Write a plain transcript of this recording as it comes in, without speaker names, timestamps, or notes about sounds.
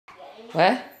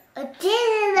What? This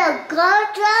is a gold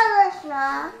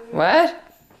driver's.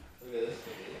 What?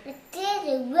 This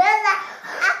is really.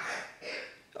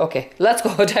 Okay, let's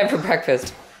go. Time for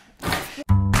breakfast.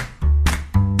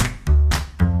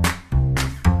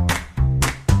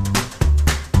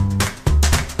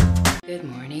 Good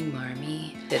morning,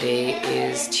 Marmy. Today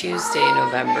is Tuesday,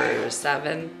 November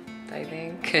 7th, I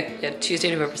think. Yeah, Tuesday,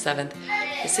 November 7th.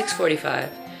 It's 6:45.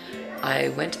 I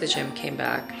went to the gym, came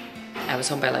back. I was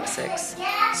home by like 6,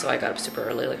 so I got up super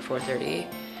early, like 4:30.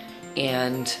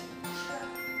 And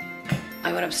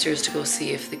I went upstairs to go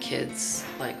see if the kids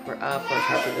like were up or if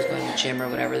Harper was going to the gym or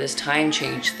whatever. This time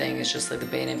change thing is just like the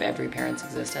bane of every parent's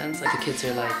existence. Like the kids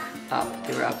are like up.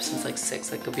 They were up since like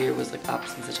 6. Like Kabir was like up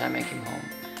since the time I came home.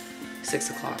 6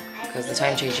 o'clock. Because the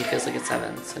time change he feels like it's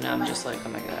 7. So now I'm just like, oh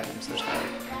my god, I'm so tired.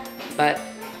 But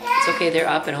it's okay, they're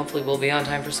up and hopefully we'll be on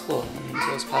time for school. I mean,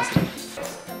 so it's positive.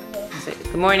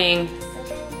 Good morning.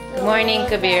 Good morning,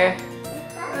 Kabir.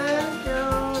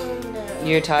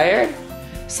 You're tired?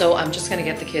 So I'm just gonna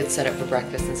get the kids set up for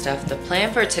breakfast and stuff. The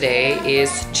plan for today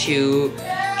is to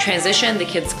transition the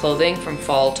kids' clothing from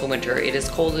fall to winter. It is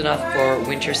cold enough for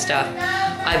winter stuff.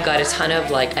 I've got a ton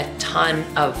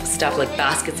of stuff, like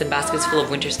baskets and baskets full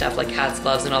of winter stuff, like hats,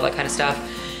 gloves, and all that kind of stuff.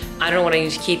 I don't know what I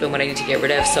need to keep and what I need to get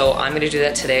rid of, so I'm gonna do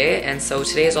that today. And so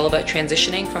today is all about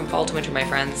transitioning from fall to winter, my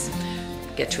friends.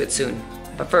 Get to it soon.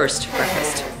 But first,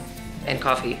 breakfast and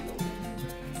coffee.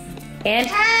 And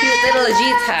cute little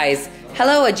Ajit's eyes.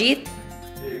 Hello, Ajit.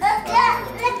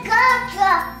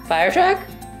 Fire truck?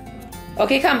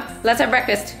 Okay, come. Let's have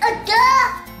breakfast.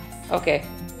 Okay.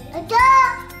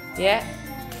 Yeah?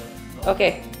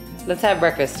 Okay. Let's have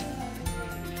breakfast.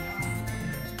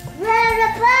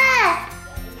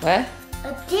 What?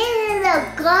 This is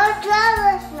a gold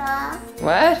driver's.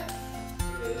 What?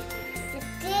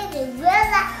 This is really.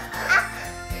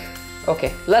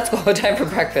 Okay, let's go. Time for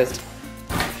breakfast.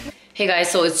 Hey guys,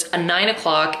 so it's 9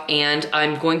 o'clock and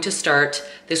I'm going to start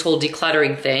this whole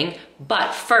decluttering thing.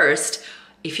 But first,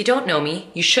 if you don't know me,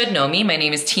 you should know me. My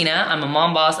name is Tina. I'm a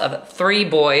mom boss of 3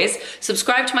 boys.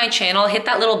 Subscribe to my channel, hit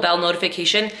that little bell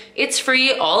notification. It's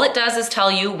free. All it does is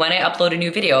tell you when I upload a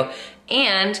new video.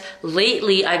 And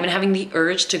lately, I've been having the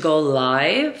urge to go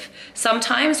live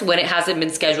sometimes when it hasn't been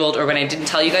scheduled or when I didn't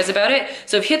tell you guys about it.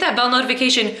 So if you hit that bell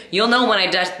notification, you'll know when I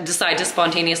decide to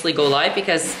spontaneously go live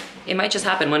because it might just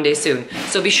happen one day soon.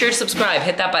 So be sure to subscribe,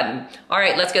 hit that button. All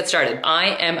right, let's get started.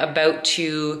 I am about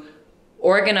to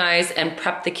organize and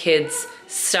prep the kids'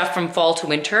 stuff from fall to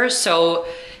winter. So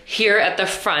here at the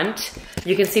front,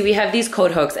 you can see we have these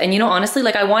coat hooks. And you know, honestly,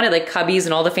 like I wanted like cubbies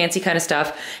and all the fancy kind of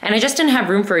stuff. And I just didn't have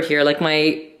room for it here. Like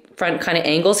my front kind of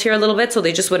angles here a little bit, so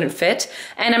they just wouldn't fit.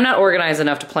 And I'm not organized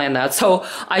enough to plan that. So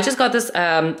I just got this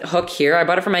hook here. I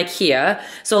bought it from IKEA.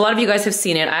 So a lot of you guys have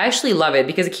seen it. I actually love it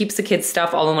because it keeps the kids'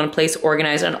 stuff all in one place,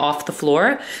 organized and off the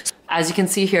floor. So as you can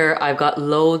see here, I've got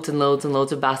loads and loads and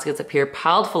loads of baskets up here,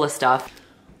 piled full of stuff.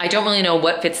 I don't really know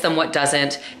what fits them, what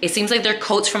doesn't. It seems like their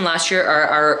coats from last year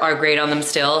are great on them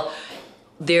still.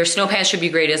 Their snow pants should be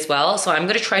great as well. So I'm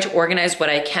gonna try to organize what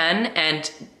I can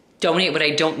and donate what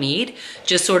I don't need.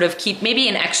 Just sort of keep maybe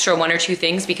an extra 1 or 2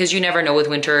 things because you never know with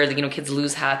winter, you know, kids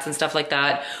lose hats and stuff like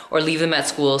that or leave them at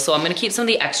school. So I'm gonna keep some of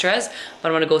the extras, but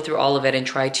I'm gonna go through all of it and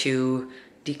try to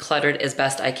declutter it as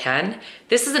best I can.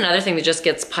 This is another thing that just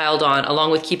gets piled on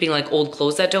along with keeping like old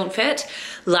clothes that don't fit.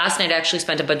 Last night I actually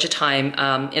spent a bunch of time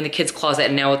in the kids' closet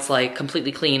and now it's like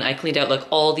completely clean. I cleaned out like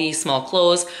all these small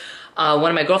clothes. One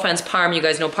of my girlfriends, Parm, you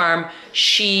guys know Parm,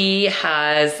 she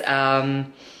has a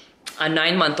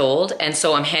 9-month-old, and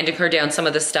so I'm handing her down some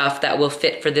of the stuff that will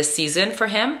fit for this season for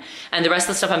him, and the rest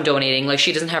of the stuff I'm donating. Like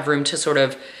she doesn't have room to sort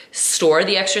of store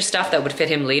the extra stuff that would fit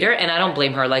him later, and I don't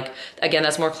blame her. Like again,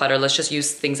 that's more clutter. Let's just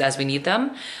use things as we need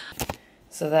them.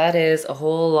 So that is a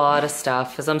whole lot of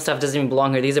stuff. Some stuff doesn't even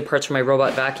belong here. These are parts for my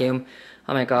robot vacuum.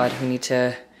 Oh my god, we need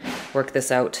to work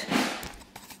this out.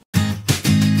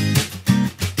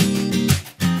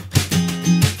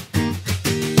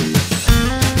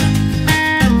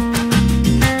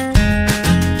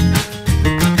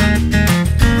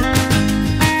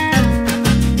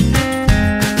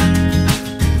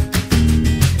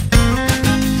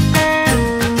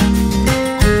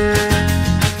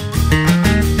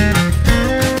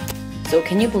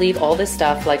 Can you believe all this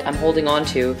stuff like I'm holding on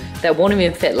to that won't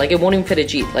even fit? Like it won't even fit a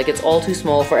Jeep. Like it's all too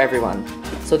small for everyone.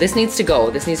 So this needs to go.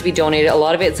 This needs to be donated. A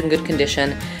lot of it's in good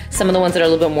condition. Some of the ones that are a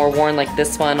little bit more worn, like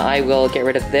this one, I will get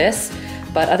rid of this.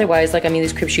 But otherwise, like, I mean,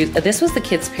 these crib shoes, this was the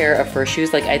kids' pair of first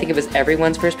shoes. Like, I think it was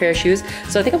everyone's first pair of shoes.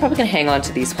 So I think I'm probably gonna hang on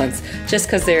to these ones just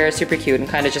because they're super cute and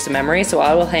kind of just a memory. So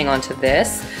I will hang on to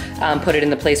this, put it in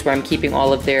the place where I'm keeping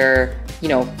all of their you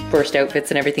know, first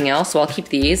outfits and everything else. So I'll keep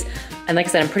these. And like I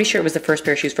said, I'm pretty sure it was the first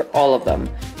pair of shoes for all of them.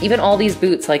 Even all these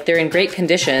boots, like they're in great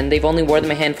condition. They've only wore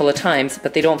them a handful of times,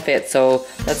 but they don't fit. So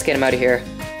let's get them out of here.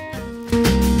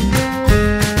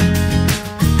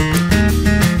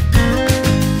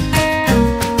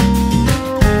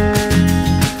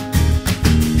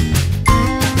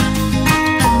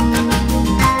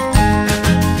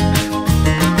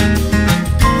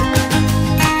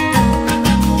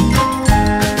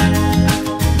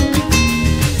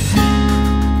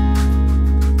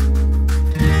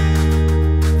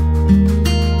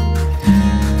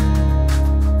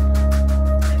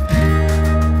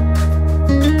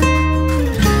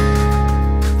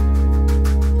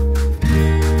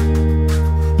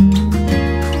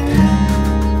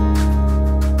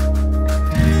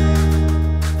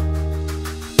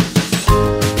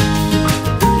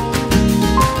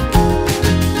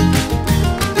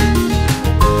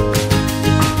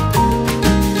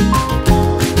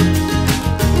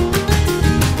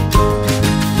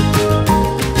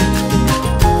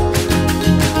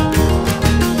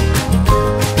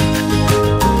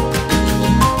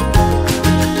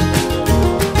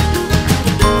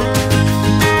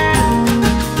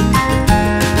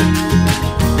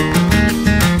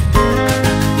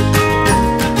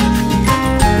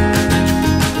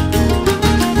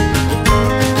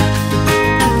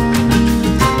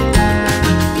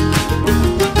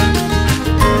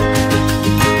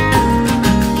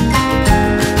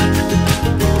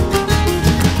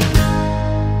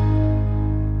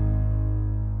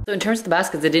 So in terms of the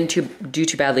baskets, it didn't do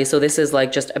too badly. So this is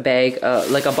like just a bag,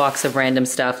 like a box of random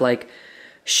stuff, like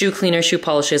shoe cleaner, shoe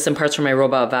polishes, some parts for my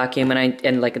robot vacuum,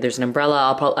 and like there's an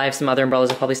umbrella. I have some other umbrellas.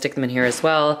 I'll probably stick them in here as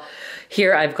well.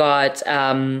 Here I've got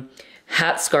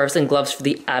hats, scarves, and gloves for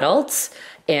the adults.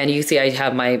 And you can see I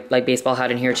have my like baseball hat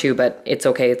in here too, but it's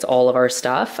okay. It's all of our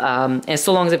stuff. And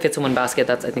so long as it fits in one basket,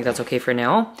 I think that's okay for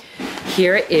now.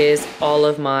 Here is all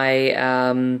of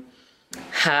my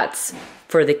hats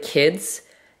for the kids.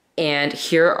 And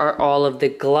here are all of the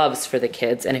gloves for the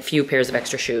kids and a few pairs of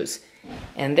extra shoes.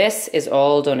 And this is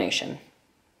all donation.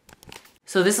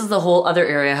 So this is the whole other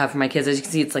area I have for my kids. As you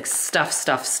can see, it's like stuffed.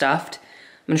 I'm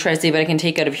gonna try to see what I can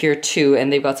take out of here too.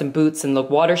 And they've got some boots and look,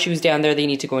 water shoes down there. They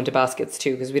need to go into baskets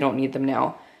too because we don't need them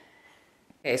now.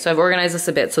 Okay, so I've organized this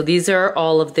a bit. So these are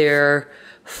all of their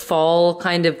fall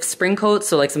kind of spring coats.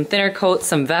 So like some thinner coats,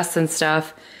 some vests and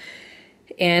stuff.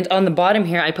 And on the bottom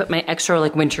here, I put my extra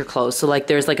like winter clothes. So like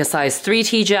there's like a size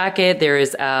 3T jacket,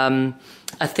 there's a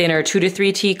thinner 2 to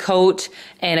 3T coat,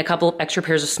 and a couple extra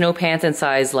pairs of snow pants in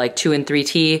size like 2 and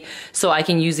 3T. So I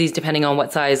can use these depending on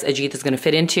what size Ajit is gonna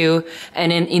fit into.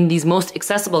 And in these most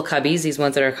accessible cubbies, these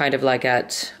ones that are kind of like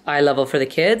at eye level for the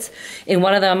kids, in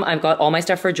one of them, I've got all my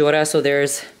stuff for Jora. So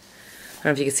there's, I don't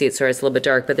know if you can see it, sorry, it's a little bit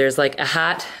dark, but there's like a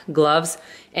hat, gloves,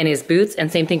 and his boots,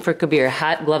 and same thing for Kabir,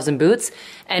 hat, gloves, and boots.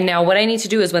 And now what I need to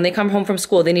do is when they come home from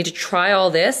school, they need to try all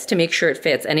this to make sure it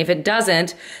fits. And if it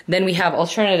doesn't, then we have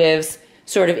alternatives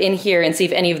sort of in here and see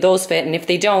if any of those fit. And if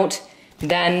they don't,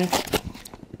 then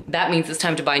that means it's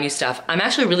time to buy new stuff. I'm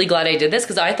actually really glad I did this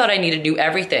because I thought I needed new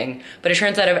everything, but it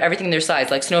turns out I have everything their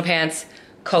size, like snow pants,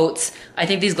 coats. I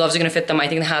think these gloves are gonna fit them. I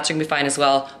think the hats are gonna be fine as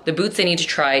well. The boots they need to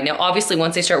try. Now, obviously,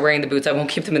 once they start wearing the boots, I won't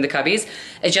keep them in the cubbies.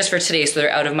 It's just for today, so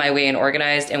they're out of my way and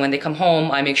organized. And when they come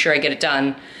home, I make sure I get it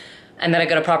done. And then I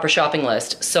got a proper shopping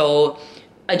list. So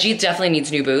Ajit definitely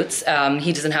needs new boots.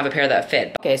 He doesn't have a pair that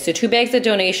fit. Okay, so 2 bags of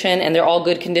donation, and they're all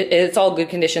good. It's all good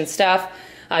condition stuff.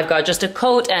 I've got just a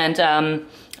coat and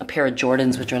a pair of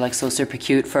Jordans, which are like so super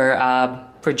cute for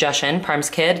Jeshin, Parm's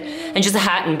kid, and just a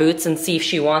hat and boots and see if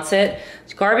she wants it.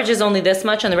 Garbage is only this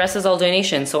much and the rest is all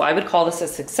donation. So I would call this a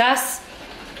success.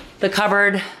 The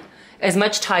cupboard is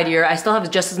much tidier. I still have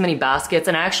just as many baskets,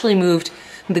 and I actually moved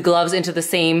the gloves into the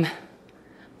same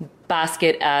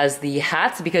basket as the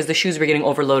hats because the shoes were getting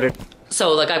overloaded.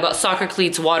 So like I've got soccer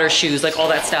cleats, water shoes, like all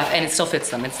that stuff, and it still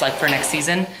fits them. It's like for next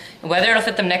season. Whether it'll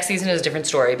fit them next season is a different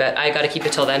story, but I gotta keep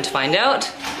it till then to find out.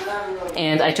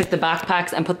 And I took the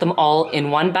backpacks and put them all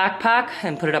in one backpack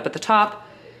and put it up at the top,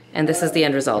 and this is the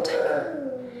end result.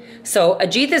 So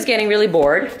Ajit is getting really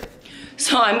bored,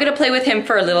 so I'm gonna play with him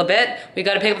for a little bit. We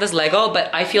gotta pick up this Lego, but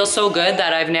I feel so good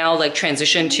that I've now like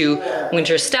transitioned to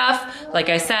winter stuff. Like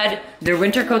I said, their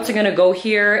winter coats are gonna go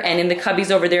here, and in the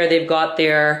cubbies over there, they've got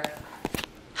their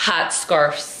hats,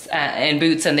 scarves, and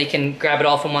boots, and they can grab it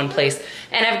all from one place.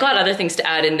 And I've got other things to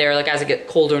add in there, like as it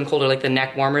gets colder and colder, like the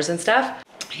neck warmers and stuff.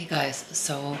 Hey guys,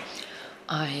 so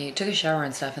I took a shower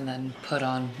and stuff and then put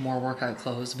on more workout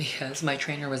clothes because my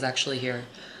trainer was actually here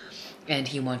and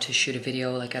he wanted to shoot a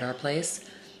video like at our place.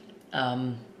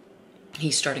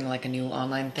 he's starting like a new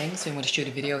online thing, so he wanted to shoot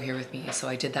a video here with me. So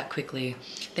I did that quickly.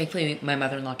 Thankfully, my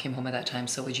mother-in-law came home at that time,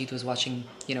 so Ajit was watching,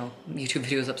 you know, YouTube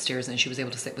videos upstairs, and she was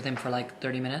able to sit with him for like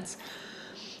 30 minutes.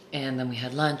 And then we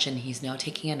had lunch, and he's now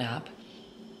taking a nap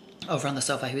over on the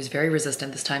sofa. He was very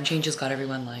resistant. This time change has got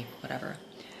everyone like, whatever.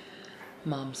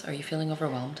 Moms, are you feeling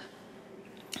overwhelmed?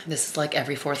 This is like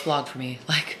every fourth vlog for me.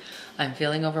 Like, I'm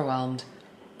feeling overwhelmed.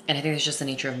 And I think it's just the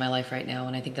nature of my life right now.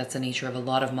 And I think that's the nature of a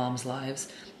lot of moms' lives.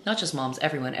 Not just moms,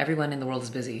 everyone. Everyone in the world is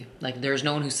busy. Like, there's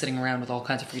no one who's sitting around with all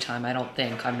kinds of free time, I don't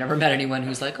think. I've never met anyone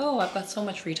who's like, oh, I've got so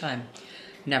much free time.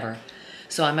 Never.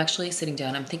 So I'm actually sitting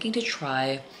down. I'm thinking to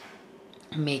try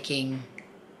making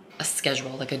a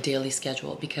schedule, like a daily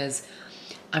schedule, because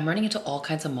I'm running into all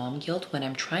kinds of mom guilt when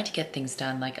I'm trying to get things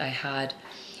done. Like, I had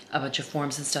a bunch of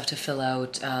forms and stuff to fill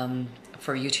out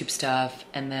for YouTube stuff,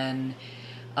 and then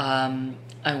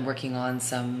I'm working on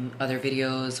some other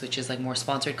videos, which is like more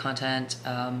sponsored content,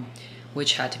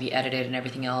 which had to be edited and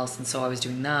everything else. And so I was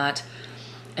doing that.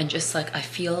 And just like, I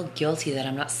feel guilty that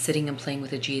I'm not sitting and playing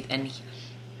with Ajit. And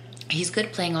he's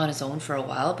good playing on his own for a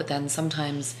while, but then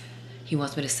sometimes he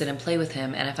wants me to sit and play with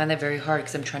him. And I find that very hard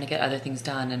because I'm trying to get other things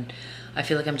done. And I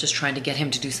feel like I'm just trying to get him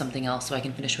to do something else so I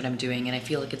can finish what I'm doing. And I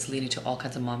feel like it's leading to all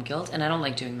kinds of mom guilt. And I don't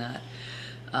like doing that.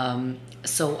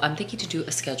 So I'm thinking to do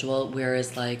a schedule where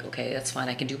it's like, okay, that's fine.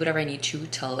 I can do whatever I need to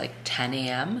till like 10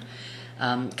 a.m.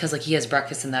 Cause like he has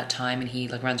breakfast in that time and he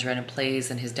like runs around and plays,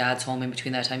 and his dad's home in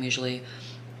between that time usually.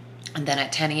 And then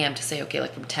at 10 a.m. to say, okay,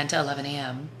 like from 10 to 11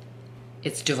 a.m.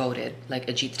 it's devoted, like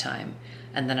Ajit's time.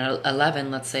 And then at 11,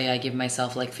 let's say I give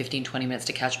myself like 15, 20 minutes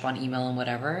to catch up on email and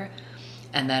whatever.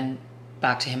 And then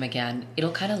back to him again.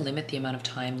 It'll kind of limit the amount of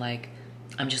time, like,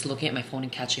 I'm just looking at my phone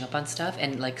and catching up on stuff,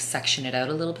 and like section it out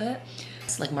a little bit.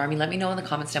 It's like, Marmy, let me know in the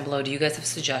comments down below. Do you guys have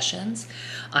suggestions?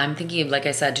 I'm thinking, like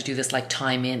I said, to do this like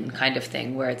time in kind of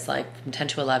thing where it's like from 10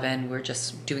 to 11, we're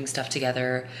just doing stuff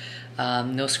together,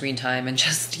 no screen time, and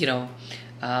just, you know,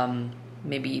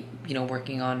 maybe, you know,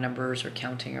 working on numbers or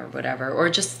counting or whatever, or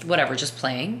just whatever, just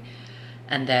playing.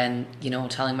 And then, you know,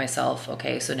 telling myself,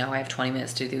 okay, so now I have 20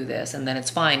 minutes to do this. And then it's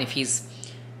fine if he's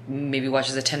maybe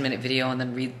watches a 10-minute video and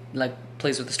then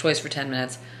plays with his toys for 10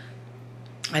 minutes.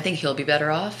 I think he'll be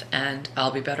better off, and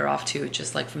I'll be better off too,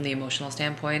 just like from the emotional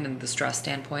standpoint and the stress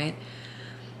standpoint.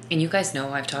 And you guys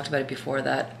know, I've talked about it before,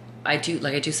 that I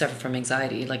do suffer from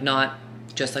anxiety, like not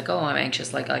just like, oh, I'm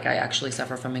anxious, like I actually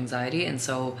suffer from anxiety. And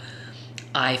so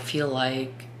I feel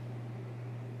like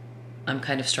I'm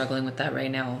kind of struggling with that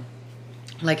right now.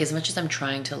 Like, as much as I'm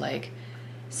trying to like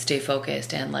stay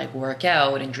focused and like work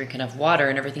out and drink enough water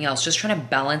and everything else, just trying to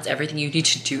balance everything you need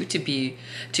to do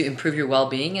to improve your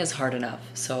well-being is hard enough.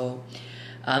 So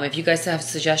if you guys have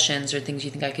suggestions or things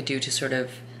you think I could do to sort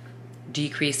of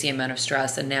decrease the amount of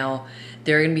stress. And now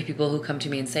there are gonna be people who come to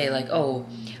me and say like, oh,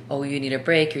 you need a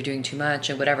break, you're doing too much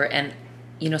and whatever. And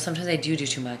you know, sometimes I do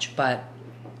too much, but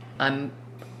I'm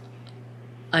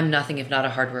nothing if not a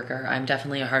hard worker. I'm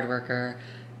definitely a hard worker.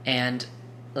 And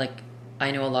like,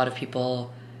 I know a lot of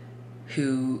people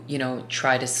who, you know,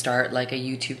 try to start like a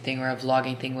YouTube thing or a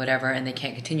vlogging thing, whatever, and they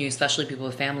can't continue, especially people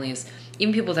with families,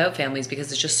 even people without families,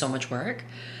 because it's just so much work.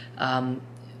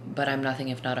 But I'm nothing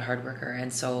if not a hard worker.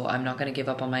 And so I'm not going to give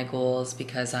up on my goals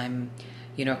because I'm,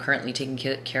 you know, currently taking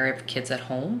care of kids at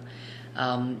home,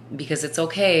 because it's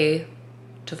okay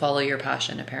to follow your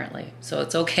passion, apparently. So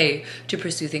it's okay to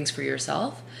pursue things for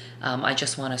yourself. I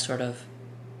just want to sort of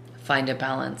find a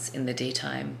balance in the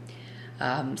daytime,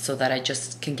 so that I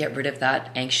just can get rid of that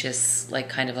anxious, like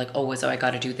kind of like, oh, I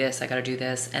got to do this,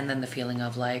 and then the feeling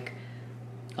of like,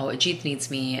 oh, Ajit needs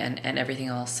me and everything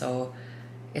else. So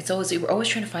it's we're always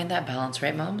trying to find that balance,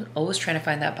 right, Mom? Always trying to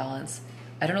find that balance.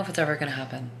 I don't know if it's ever going to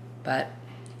happen, but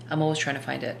I'm always trying to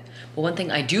find it. But one thing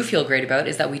I do feel great about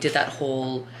is that we did that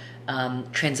whole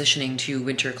transitioning to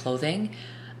winter clothing.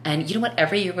 And you know what?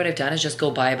 Every year what I've done is just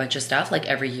go buy a bunch of stuff, like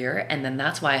every year. And then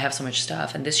that's why I have so much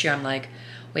stuff. And this year I'm like,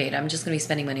 wait, I'm just going to be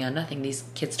spending money on nothing. These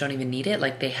kids don't even need it.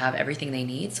 Like, they have everything they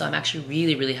need. So I'm actually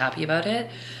really, really happy about it.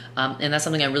 And that's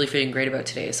something I'm really feeling great about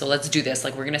today. So let's do this.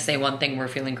 Like, we're going to say one thing we're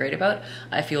feeling great about.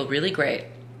 I feel really great.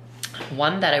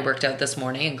 One, that I worked out this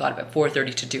morning and got up at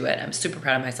 4:30 to do it. I'm super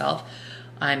proud of myself.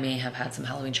 I may have had some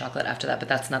Halloween chocolate after that, but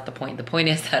that's not the point. The point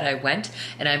is that I went,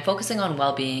 and I'm focusing on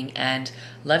well-being and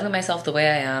loving myself the way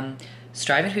I am,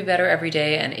 striving to be better every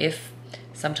day. And if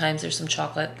sometimes there's some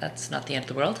chocolate, that's not the end of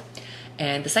the world.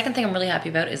 And the second thing I'm really happy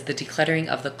about is the decluttering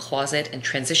of the closet and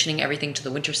transitioning everything to the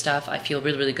winter stuff. I feel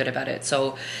really, really good about it.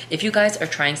 So if you guys are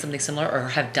trying something similar or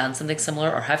have done something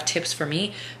similar or have tips for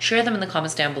me, share them in the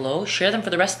comments down below. Share them for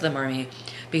the rest of the army,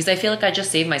 because I feel like I just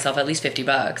saved myself at least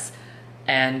 $50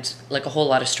 and like a whole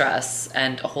lot of stress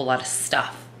and a whole lot of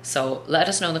stuff So let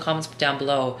us know in the comments down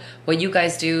below what you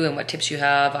guys do and what tips you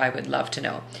have. I would love to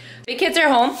know. Big kids are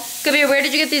home. Kabir, where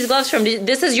did you get these gloves from?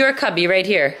 This is your cubby right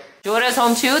here. Jora's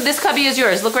home too. This cubby is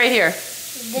yours. Look right here.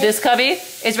 This cubby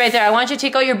is right there. I want you to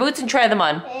take out your boots and try them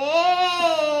on.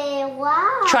 Hey,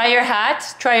 wow. Try your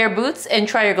hat, try your boots, and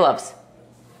try your gloves.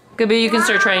 Kabir, you can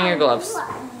start trying your gloves.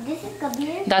 This is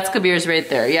Kabir? That's Kabir's right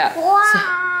there, yeah. Wow.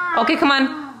 So, okay, come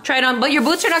on. Try it on. But your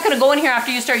boots are not going to go in here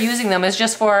after you start using them. It's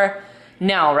just for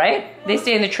now, right? They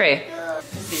stay in the tray.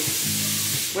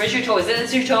 Where's your toe? Is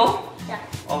this your toe? Yeah.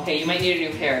 Okay, you might need a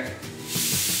new pair.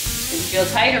 Does it feel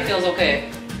tight or feels okay?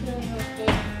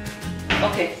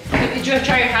 Okay. Did you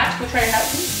try your hat? Go try your hat,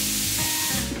 please.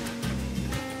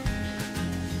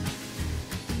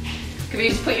 Can we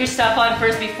just put your stuff on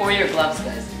first before your gloves,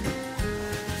 guys?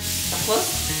 Up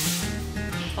close?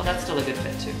 Oh, that's still a good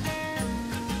fit too.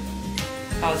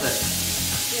 How is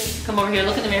it? Come over here,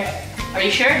 look in the mirror. Are you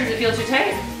sure? Does it feel too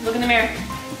tight? Look in the mirror.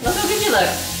 Look how good you look.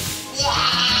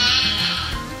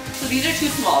 So these are too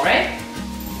small, right?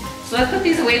 So let's put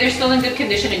these away. They're still in good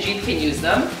condition and Jeep can use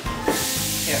them.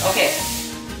 Here, okay.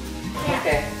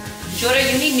 Okay. Jora,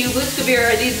 you need new boots. Kabir,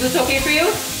 are these boots okay for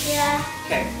you? Yeah.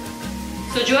 Okay.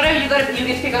 So Jora, you get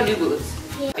to pick out new boots.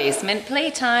 Yeah. Basement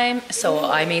playtime. So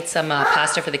I made some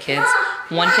pasta for the kids.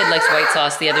 One kid likes white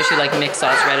sauce. The other two like mixed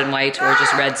sauce, red and white, or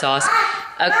just red sauce.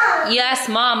 Yes,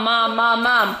 mom.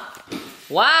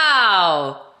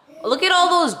 Wow. Look at all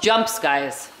those jumps,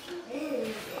 guys.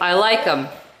 I like them.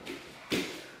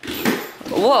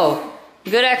 Whoa.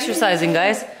 Good exercising,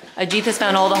 guys. Ajit has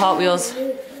found all the Hot Wheels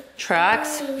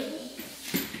tracks.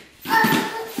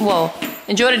 Whoa.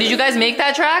 And Jora, did you guys make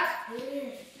that track?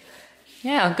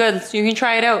 Yeah, good. So you can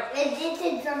try it out. It did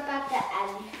a jump at the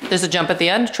end. There's a jump at the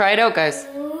end. Try it out, guys.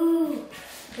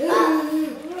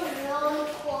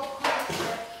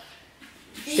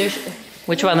 There's,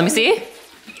 which one? Let me see.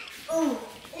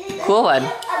 Cool one.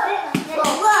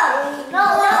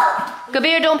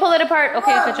 Kabir, don't pull it apart.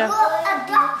 Okay, good job.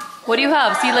 What do you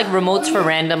have? See, like remotes for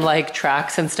random like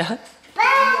tracks and stuff?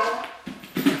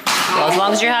 Well, as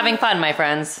long as you're having fun, my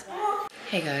friends.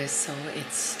 Hey guys, so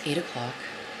it's 8 o'clock.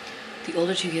 The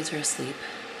older two kids are asleep.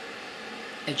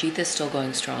 Ajit is still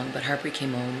going strong, but Harper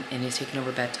came home and is taking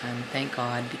over bedtime. Thank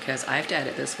God, because I have to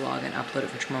edit this vlog and upload it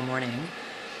for tomorrow morning.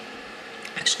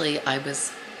 Actually, I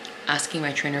was asking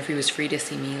my trainer if he was free to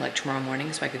see me like tomorrow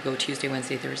morning so I could go Tuesday,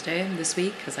 Wednesday, Thursday this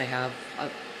week, because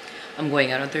I'm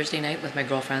going out on Thursday night with my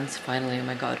girlfriends, finally. Oh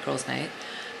my God, girls night.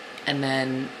 And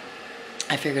then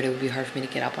I figured it would be hard for me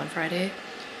to get up on Friday.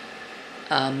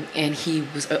 And he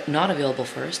was not available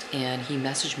first, and he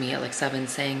messaged me at like 7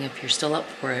 saying, if you're still up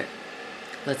for it,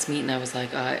 let's meet. And I was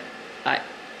like,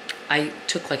 I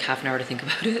took like half an hour to think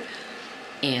about it,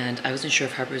 and I wasn't sure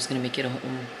if Harper was going to make it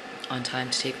home on time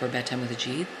to take her bedtime with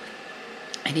Ajit.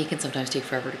 And he can sometimes take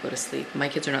forever to go to sleep. My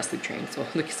kids are not sleep trained, so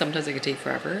like sometimes it could take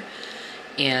forever.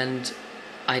 And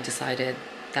I decided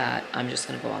that I'm just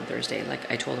going to go on Thursday. Like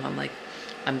I told him, I'm like,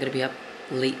 I'm going to be up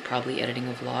late probably editing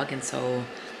a vlog, and so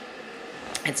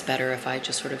it's better if I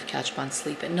just sort of catch up on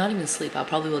sleep. And not even sleep, I'll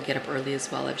probably will get up early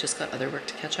as well. I've just got other work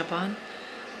to catch up on.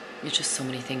 It's just so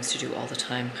many things to do all the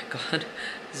time. My God,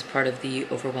 this is part of the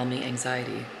overwhelming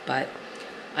anxiety. But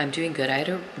I'm doing good. I had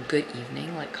a good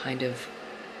evening, like kind of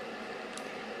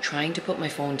trying to put my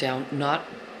phone down, not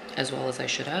as well as I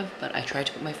should have, but I tried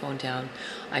to put my phone down.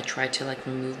 I tried to like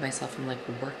remove myself from like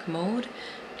work mode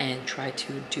and try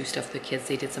to do stuff with the kids.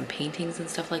 They did some paintings and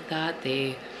stuff like that.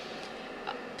 They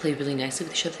played really nicely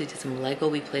with each other. They did some Lego.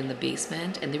 We played in the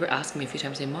basement, and they were asking me a few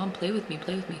times, saying, Mom, play with me,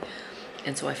 play with me.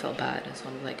 And so I felt bad. So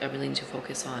I'm like, I really need to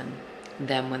focus on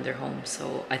them when they're home.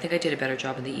 So I think I did a better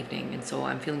job in the evening, and so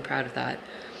I'm feeling proud of that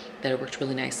it worked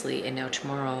really nicely. And now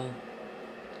tomorrow,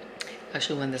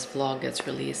 actually when this vlog gets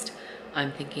released,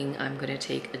 I'm thinking I'm gonna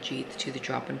take Ajit to the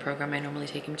drop-in program I normally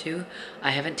take him to.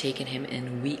 I haven't taken him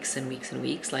in weeks and weeks and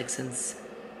weeks, like since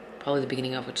probably the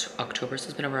beginning of October, so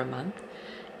it's been over a month.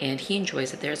 And he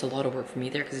enjoys it. There's a lot of work for me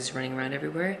there because he's running around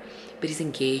everywhere, but he's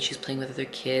engaged, he's playing with other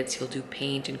kids, he'll do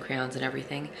paint and crayons and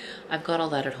everything. I've got all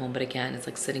that at home, but again, it's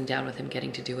like sitting down with him,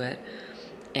 getting to do it.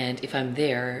 And if I'm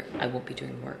there, I won't be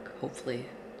doing work, hopefully.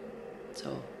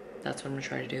 So that's what I'm gonna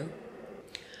try to do.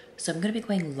 So I'm gonna be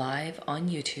going live on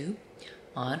YouTube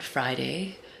on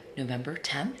Friday, November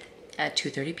 10th at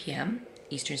 2:30 p.m.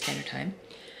 Eastern Standard Time.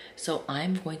 So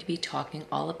I'm going to be talking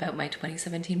all about my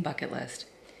 2017 bucket list.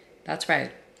 That's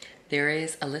right. There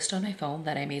is a list on my phone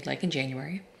that I made like in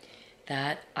January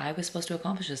that I was supposed to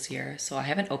accomplish this year. So I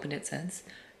haven't opened it since.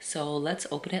 So let's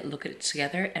open it, look at it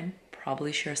together, and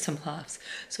probably share some laughs.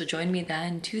 So join me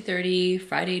then, 2:30,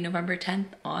 Friday, November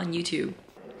 10th on YouTube.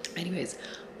 Anyways,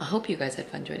 I hope you guys had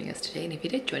fun joining us today, and if you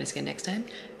did, join us again next time.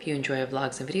 If you enjoy our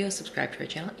vlogs and videos, subscribe to our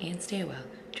channel and stay well.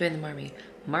 Join the Marmy.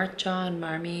 March on,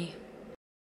 Marmy.